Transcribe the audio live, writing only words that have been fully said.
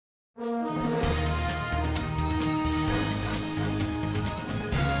DJ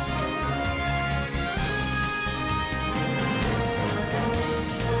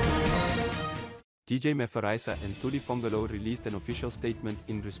Maphorisa and Thuli Phongolo released an official statement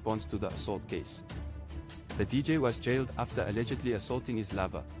in response to the assault case. The DJ was jailed after allegedly assaulting his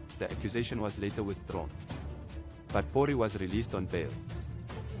lover. The accusation was later withdrawn, but Pori was released on bail.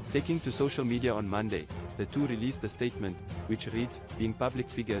 Taking to social media on Monday, the two released a statement, which reads, "Being public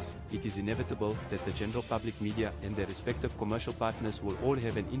figures, it is inevitable that the general public media and their respective commercial partners will all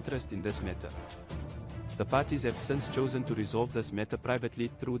have an interest in this matter. The parties have since chosen to resolve this matter privately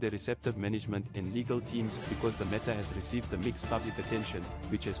through their respective management and legal teams because the matter has received the mixed public attention,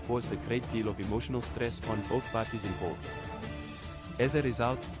 which has caused a great deal of emotional stress on both parties involved. As a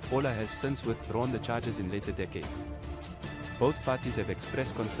result, Ola has since withdrawn the charges in later decades. Both parties have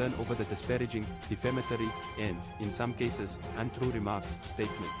expressed concern over the disparaging, defamatory, and, in some cases, untrue remarks,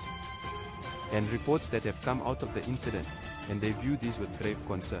 statements, and reports that have come out of the incident, and they view these with grave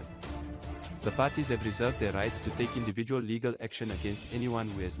concern. The parties have reserved their rights to take individual legal action against anyone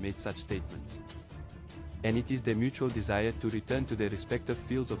who has made such statements. And it is their mutual desire to return to their respective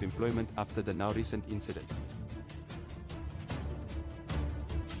fields of employment after the now recent incident."